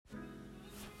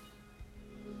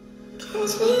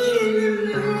Kiss me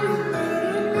in the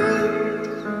moonlight.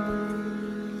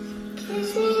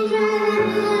 Kiss me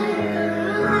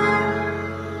right.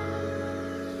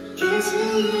 Kiss me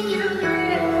in your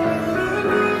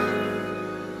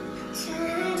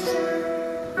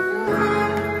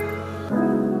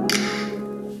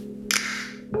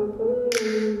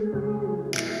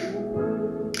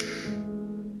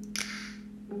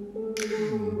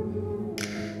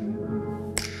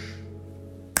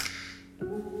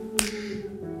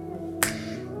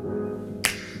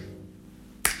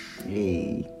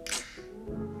Hey.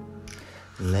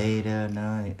 Later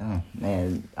night. Oh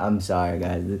man, I'm sorry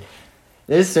guys.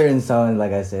 There's certain songs,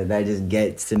 like I said, that just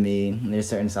gets to me. There's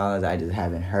certain songs I just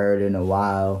haven't heard in a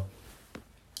while.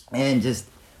 And just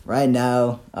right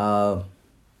now,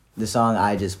 the song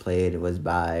I just played was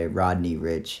by Rodney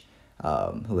Ricch,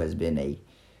 who has been a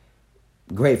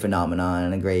great phenomenon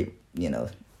and a great,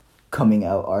 coming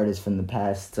out artist from the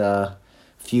past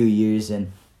few years.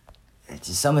 And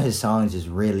some of his songs just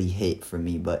really hit for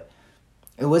me, but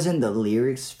it wasn't the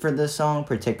lyrics for the song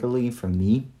particularly for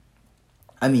me.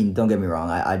 I mean, don't get me wrong,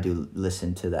 I do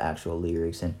listen to the actual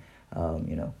lyrics and,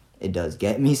 it does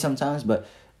get me sometimes, but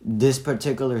this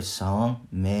particular song,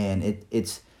 man,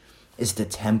 it's the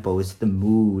tempo, it's the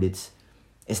mood, it's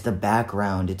the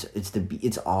background,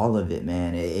 it's all of it,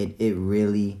 man. It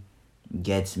really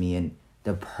gets me, and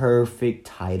the perfect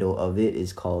title of it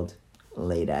is called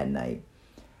Late at Night.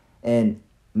 And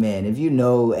man, if you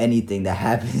know anything that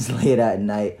happens late at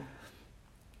night,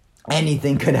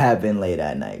 anything could happen late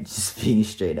at night, just being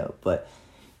straight up. But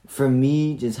for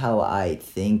me, just how I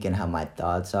think and how my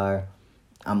thoughts are,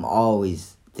 I'm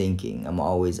always thinking, I'm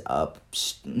always up.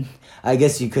 I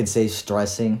guess you could say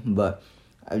stressing, but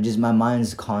my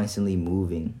mind's constantly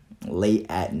moving late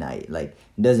at night. Like,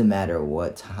 it doesn't matter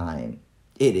what time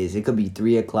it is. It could be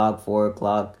 3 o'clock, 4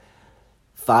 o'clock,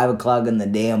 5 o'clock in the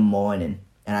damn morning.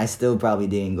 And I still probably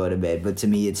didn't go to bed. But to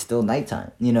me, it's still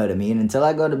nighttime. You know what I mean? Until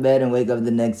I go to bed and wake up the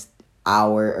next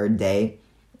hour or day,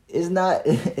 it's not,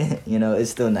 it's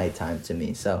still nighttime to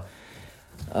me. So,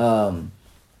 yeah,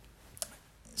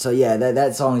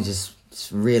 that song is just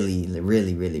really,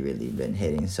 really, really, really been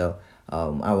hitting. So,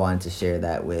 I wanted to share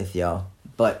that with y'all.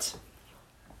 But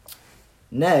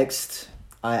next,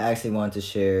 I actually want to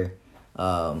share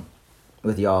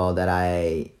with y'all that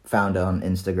I found on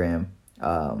Instagram.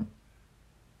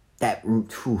 That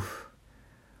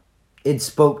it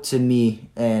spoke to me,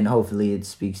 and hopefully it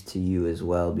speaks to you as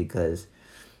well, because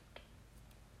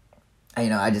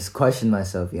I just questioned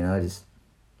myself, just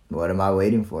what am I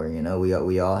waiting for?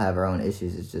 We all have our own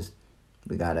issues. It's just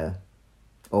we gotta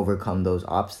overcome those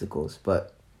obstacles.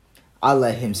 But I'll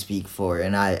let him speak for it,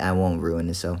 and I won't ruin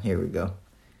it. So here we go.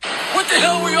 What the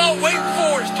hell were you all waiting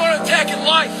for to start attacking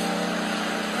life?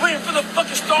 Waiting for the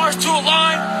fucking stars to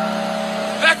align?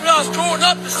 Back when I was growing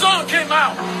up, the song came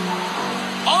out.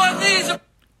 All I need is a...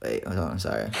 Wait, hold on, I'm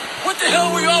sorry. What the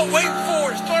hell were you all waiting for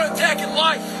to start attacking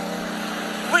life?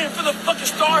 Waiting for the fucking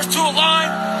stars to align?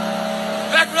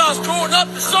 Back when I was growing up,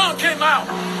 the song came out.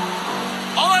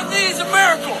 All I need is a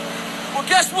miracle. Well,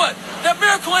 guess what? That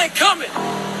miracle ain't coming.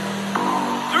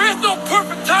 There is no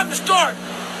perfect time to start.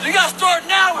 You gotta start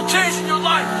now with changing your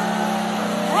life.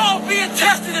 We're all being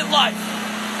tested in life.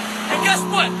 And guess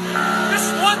what? This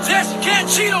is one test you can't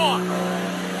cheat on.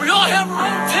 We all have our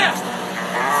own test.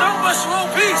 Some of us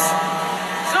are obese.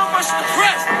 Some of us are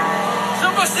depressed.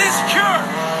 Some of us are insecure.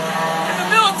 In the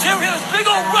military, we had this big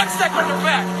old rucksack on their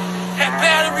back. Had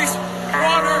batteries,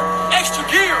 water, extra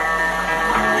gear.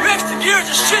 Your extra gear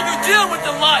is the shit you're dealing with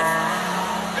in life.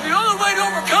 And the only way to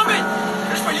overcome it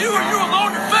is for you and you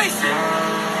alone to face it.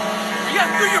 You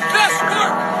gotta do your best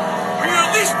work when you're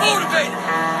at least motivated.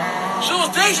 So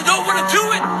those days you don't want to do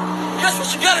it, guess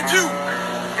what you gotta do?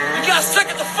 You gotta suck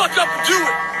it the fuck up and do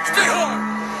it. Stay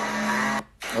hard.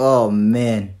 Oh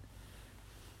man,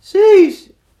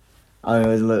 sheesh. I mean,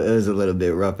 it was a little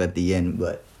bit rough at the end,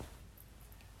 but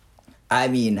I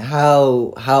mean,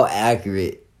 how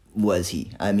accurate was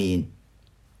he? I mean,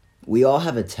 we all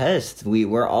have a test.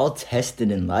 We're all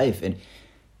tested in life, and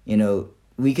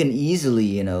we can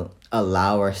easily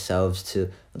allow ourselves to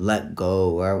let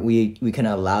go, or we can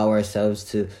allow ourselves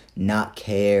to not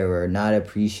care or not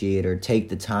appreciate or take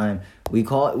the time. We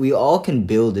all can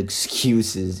build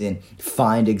excuses and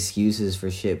find excuses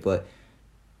for shit, but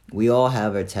we all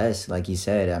have our tests, like you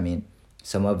said. I mean,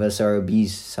 some of us are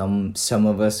obese, some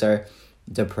of us are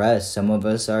depressed, some of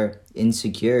us are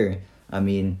insecure. I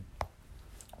mean,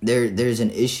 there's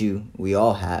an issue we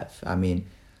all have. I mean,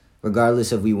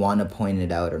 regardless if we want to point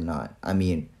it out or not. I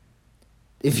mean,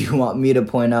 if you want me to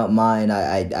point out mine,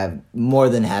 I'm more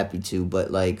than happy to.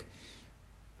 But, like,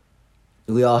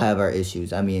 we all have our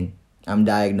issues. I mean, I'm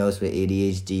diagnosed with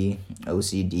ADHD,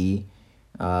 OCD.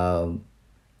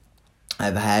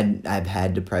 I've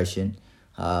had depression.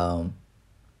 I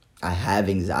have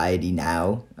anxiety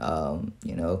now.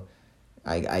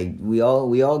 We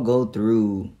all go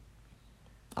through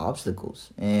obstacles,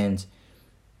 and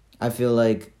I feel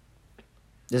like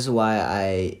this is why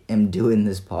I am doing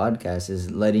this podcast,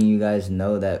 is letting you guys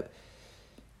know that,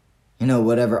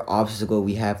 whatever obstacle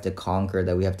we have to conquer,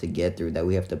 that we have to get through, that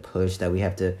we have to push, that we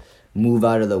have to move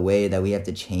out of the way, that we have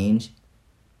to change,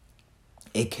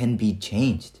 it can be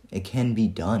changed. It can be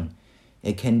done.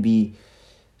 It can be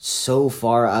so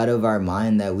far out of our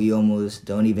mind that we almost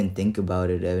don't even think about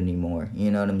it anymore.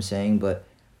 You know what I'm saying? But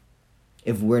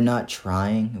if we're not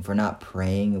trying, if we're not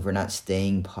praying, if we're not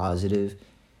staying positive,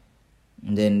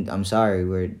 then I'm sorry,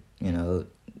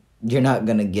 you're not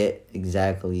going to get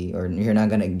exactly, or you're not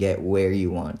going to get where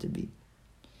you want to be.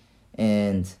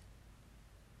 And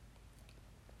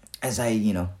as I,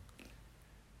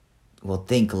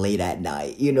 think late at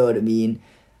night, you know what I mean?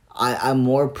 I'm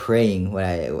more praying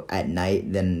at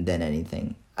night than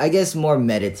anything. I guess more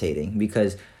meditating,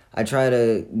 because I try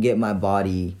to get my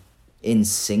body in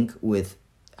sync with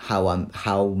how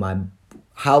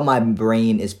my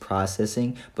brain is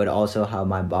processing, but also how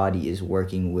my body is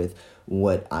working with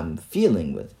what I'm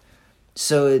feeling with.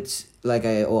 So it's like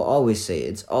I will always say,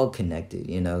 it's all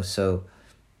connected, So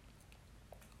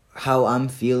how I'm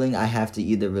feeling, I have to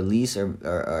either release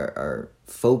or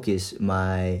focus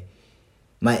my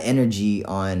energy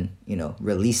on,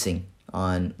 releasing,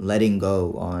 on letting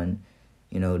go, on,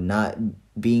 not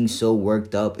being so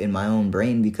worked up in my own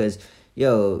brain, because,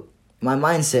 my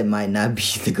mindset might not be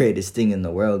the greatest thing in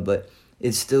the world, but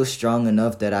it's still strong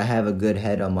enough that I have a good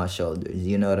head on my shoulders.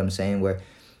 You know what I'm saying? Where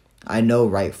I know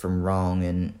right from wrong,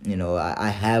 and, I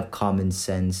have common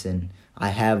sense, and I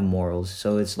have morals.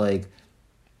 So it's like,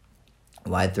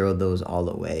 why throw those all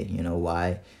away?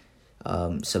 Why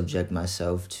subject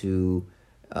myself to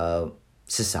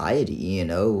society,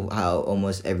 how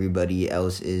almost everybody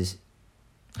else is,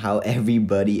 how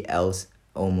everybody else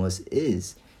almost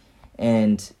is.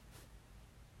 And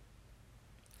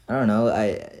I don't know,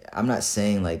 I'm not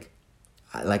saying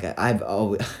I've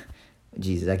always,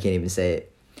 Jesus, I can't even say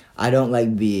it. I don't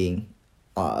like being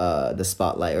the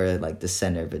spotlight, or like the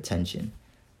center of attention,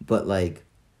 but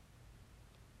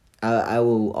I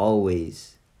will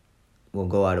always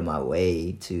go out of my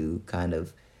way to kind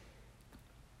of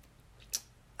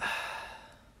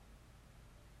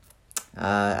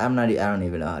I don't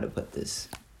even know how to put this,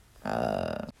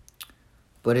 but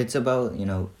it's about,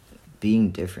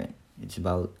 being different. It's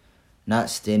about not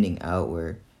standing out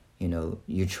where,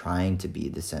 you're trying to be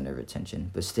the center of attention,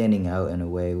 but standing out in a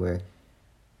way where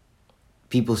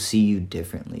people see you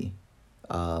differently,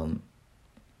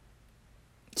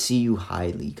 see you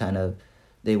highly, kind of.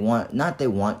 They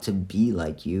want to be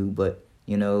like you, but,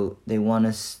 they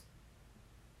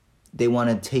want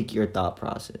to take your thought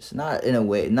process, not in a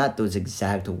way, not those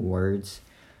exact words,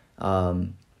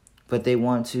 but they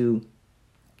want to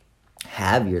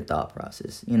have your thought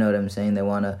process. You know what I'm saying? They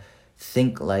want to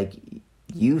think like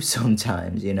you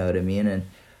sometimes, you know what I mean? And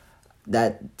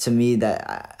that, to me,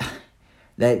 that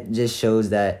just shows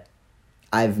that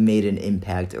I've made an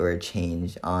impact or a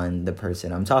change on the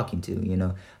person I'm talking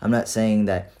to. I'm not saying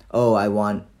that, I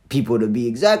want people to be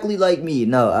exactly like me.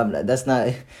 No, that's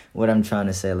not what I'm trying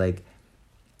to say. Like,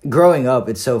 growing up,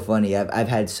 it's so funny. I've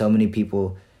had so many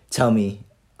people tell me,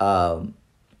 I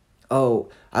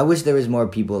wish there was more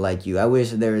people like you. I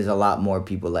wish there was a lot more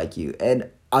people like you. And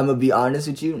I'm going to be honest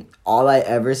with you, all I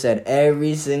ever said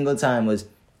every single time was,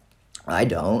 I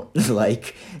don't.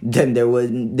 Then there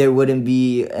wouldn't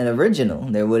be an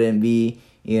original. There wouldn't be,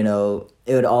 it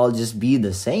would all just be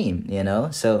the same,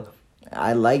 So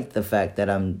I like the fact that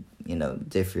I'm,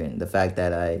 different. The fact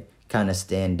that I kind of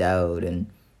stand out, and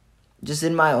just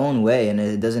in my own way. And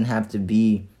it doesn't have to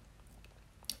be,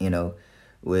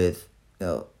 with,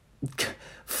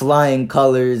 flying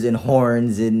colors and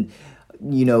horns and,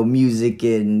 music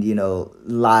and,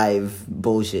 live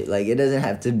bullshit. It doesn't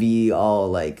have to be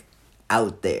all,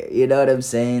 out there. You know what I'm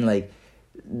saying?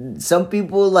 Some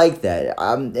people like that.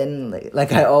 And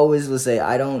I always will say,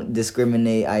 I don't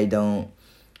discriminate. I don't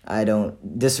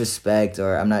disrespect,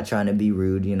 or I'm not trying to be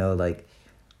rude.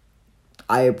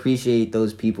 I appreciate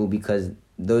those people, because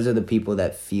those are the people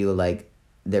that feel like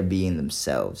they're being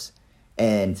themselves.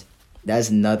 And there's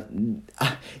nothing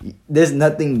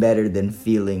better than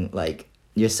feeling like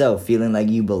yourself, feeling like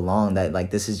you belong,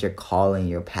 that this is your calling,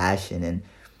 your passion. And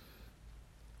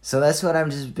so that's what I've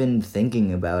just been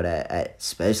thinking about at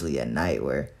especially at night,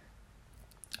 where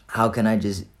how can I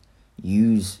just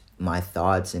use my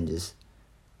thoughts and just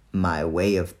my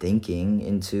way of thinking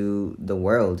into the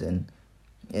world, and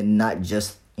not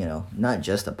just, not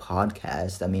just a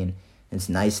podcast. I mean, it's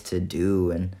nice to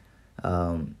do, and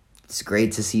it's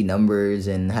great to see numbers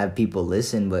and have people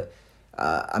listen, but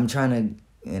I'm trying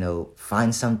to,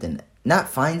 find something, not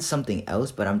find something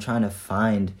else, but I'm trying to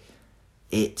find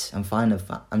it. I'm trying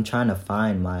to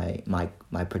find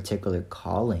my particular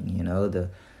calling,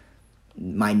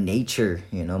 my nature,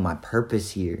 my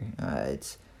purpose here.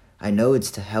 I know it's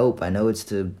to help. I know it's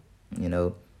to,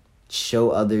 show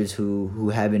others who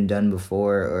haven't done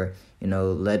before, or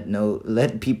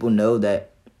let people know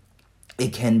that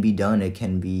it can be done. It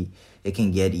can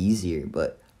get easier.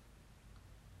 But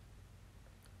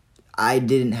I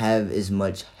didn't have as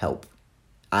much help.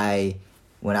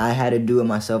 When I had to do it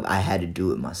myself, I had to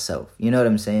do it myself. You know what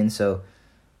I'm saying? So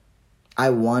I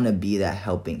want to be that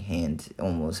helping hand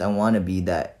almost. I want to be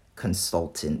that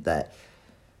consultant that.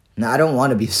 Now, I don't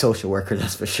want to be a social worker,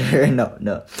 that's for sure.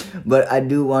 No. But I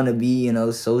do want to be,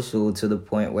 social to the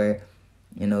point where,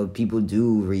 people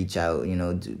do reach out,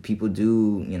 people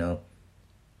do,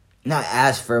 not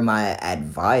ask for my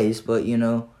advice, but,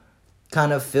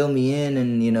 kind of fill me in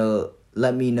and,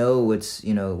 let me know what's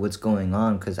going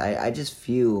on. Because I just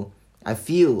feel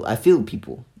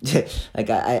people. Like,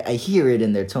 I hear it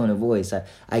in their tone of voice.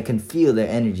 I can feel their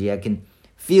energy. I can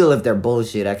feel if they're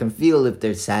bullshit. I can feel if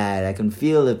they're sad. I can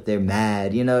feel if they're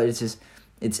mad.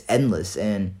 It's endless,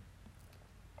 and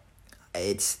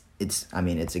it's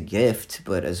a gift,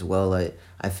 but as well,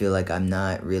 I feel like I'm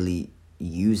not really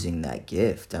using that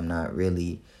gift. I'm not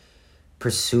really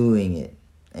pursuing it,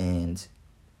 and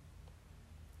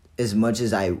as much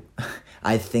as I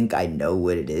think I know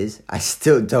what it is, I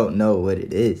still don't know what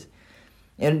it is.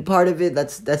 And part of it,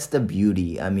 that's the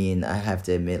beauty. I mean, I have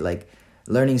to admit, like,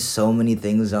 learning so many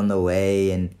things on the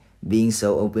way and being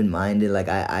so open-minded, like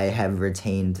I have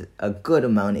retained a good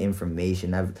amount of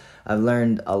information. I've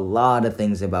learned a lot of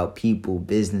things about people,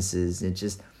 businesses, and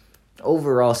just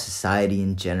overall society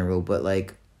in general. But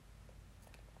like,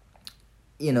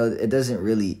 it doesn't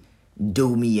really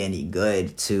do me any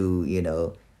good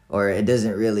to, or it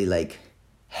doesn't really like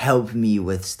help me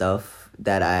with stuff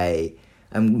that I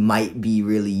might be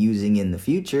really using in the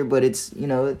future. But it's,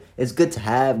 it's good to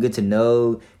have, good to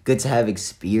know, good to have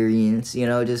experience,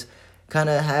 just kind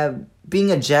of being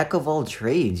a jack of all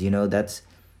trades.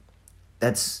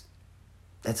 That's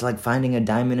like finding a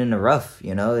diamond in the rough.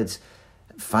 It's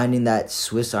finding that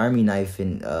Swiss Army knife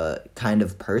and kind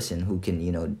of person who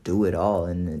can, do it all.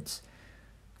 And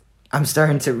I'm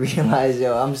starting to realize,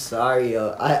 I'm sorry,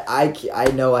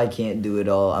 I know I can't do it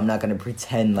all. I'm not going to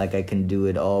pretend like I can do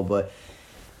it all, but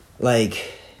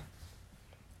like,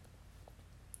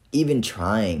 even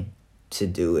trying to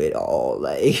do it all,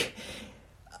 like,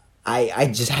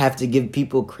 I just have to give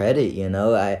people credit,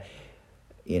 that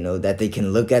they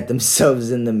can look at themselves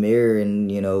in the mirror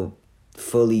and,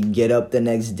 fully get up the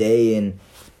next day and,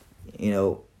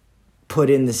 put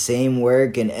in the same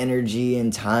work and energy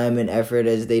and time and effort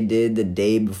as they did the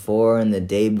day before and the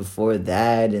day before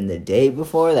that and the day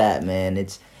before that, man.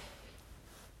 It's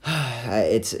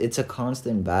a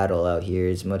constant battle out here,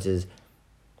 as much as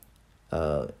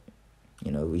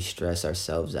we stress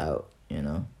ourselves out,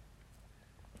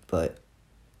 but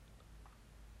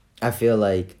I feel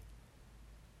like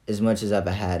as much as I've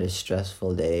had a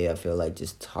stressful day, I feel like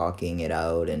just talking it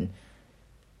out and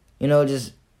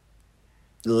just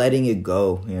letting it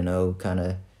go, kind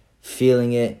of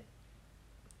feeling it,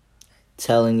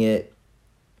 telling it,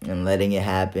 and letting it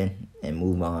happen and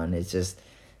move on. It's just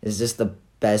the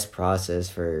best process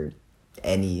for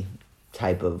any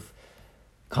type of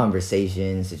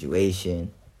conversation,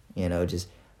 situation, just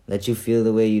let you feel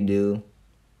the way you do.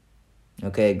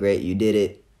 Okay, great, you did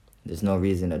it. There's no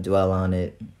reason to dwell on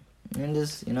it. And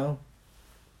just,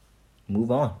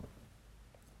 move on.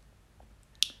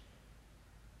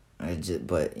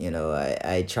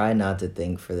 I try not to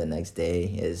think for the next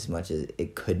day as much as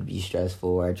it could be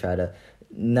stressful. I try to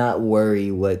not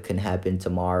worry what can happen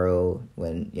tomorrow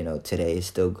when, today is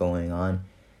still going on.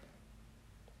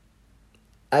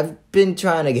 I've been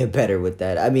trying to get better with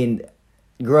that. I mean,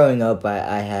 growing up,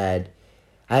 I'd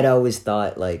always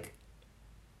thought, like,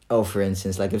 for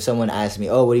instance, like, if someone asked me,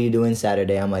 what are you doing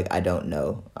Saturday? I'm like, I don't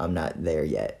know. I'm not there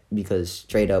yet. Because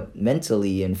straight up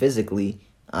mentally and physically,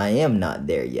 I am not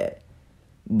there yet.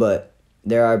 But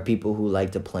there are people who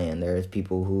like to plan. There's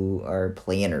people who are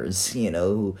planners,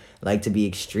 who like to be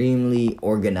extremely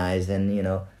organized and,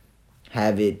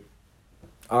 have it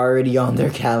already on their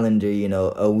calendar,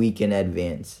 a week in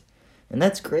advance. And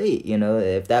that's great,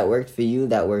 if that worked for you,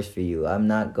 that works for you. I'm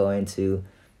not going to,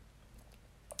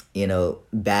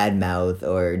 badmouth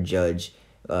or judge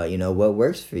what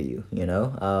works for you.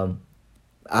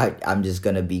 I'm just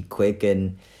gonna be quick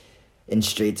and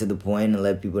straight to the point and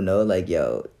let people know, like,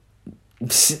 yo,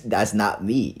 that's not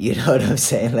me. You know what I'm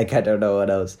saying? Like, I don't know what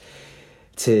else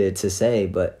to say,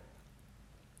 but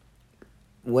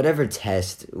whatever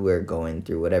test we're going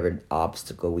through, whatever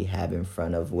obstacle we have in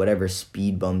front of, whatever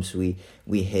speed bumps we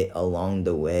hit along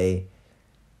the way,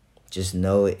 just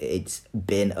know it's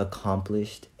been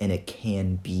accomplished and it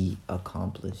can be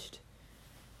accomplished.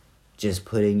 Just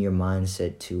putting your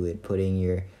mindset to it, putting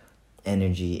your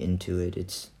energy into it,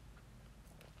 it's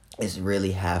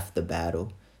really half the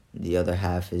battle. The other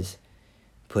half is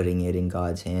putting it in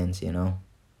God's hands,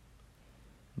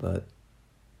 But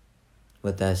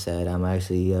with that said, I'm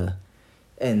actually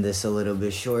end this a little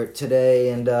bit short today,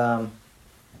 and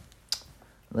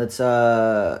let's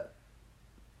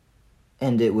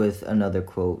end it with another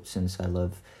quote, since I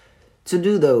love to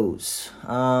do those.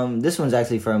 This one's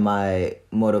actually from my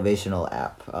motivational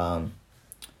app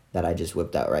that I just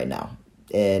whipped out right now,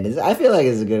 and I feel like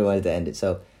it's a good one to end it.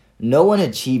 So, no one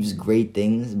achieves great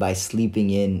things by sleeping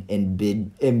in and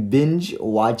binge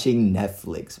watching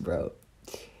Netflix, bro.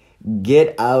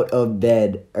 Get out of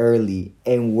bed early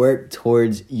and work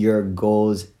towards your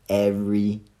goals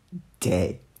every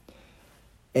day.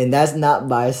 And that's not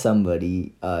by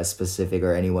somebody specific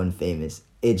or anyone famous.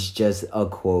 It's just a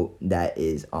quote that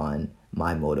is on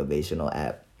my motivational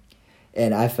app.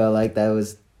 And I felt like that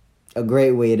was a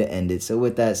great way to end it. So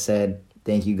with that said,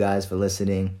 thank you guys for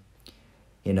listening.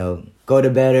 Go to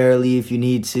bed early if you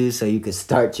need to, so you could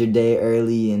start your day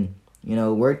early and,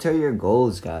 work toward your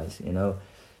goals, guys.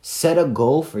 Set a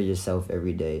goal for yourself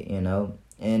every day,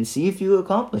 and see if you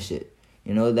accomplish it.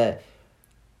 That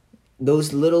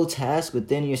those little tasks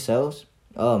within yourselves,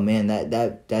 oh man,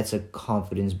 that's a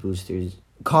confidence booster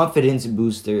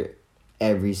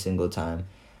every single time.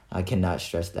 I cannot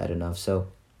stress that enough. So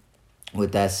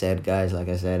with that said, guys, like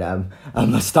I said, I'm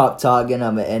gonna stop talking.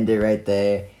 I'm gonna end it right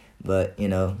there. But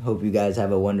hope you guys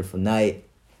have a wonderful night.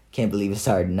 Can't believe it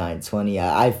started 9:20.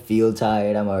 I feel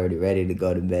tired. I'm already ready to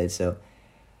go to bed. So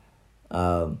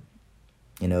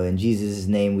in Jesus'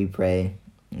 name we pray,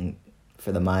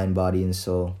 for the mind, body, and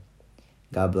soul.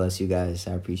 God bless you guys.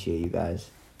 I appreciate you guys.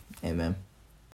 Amen.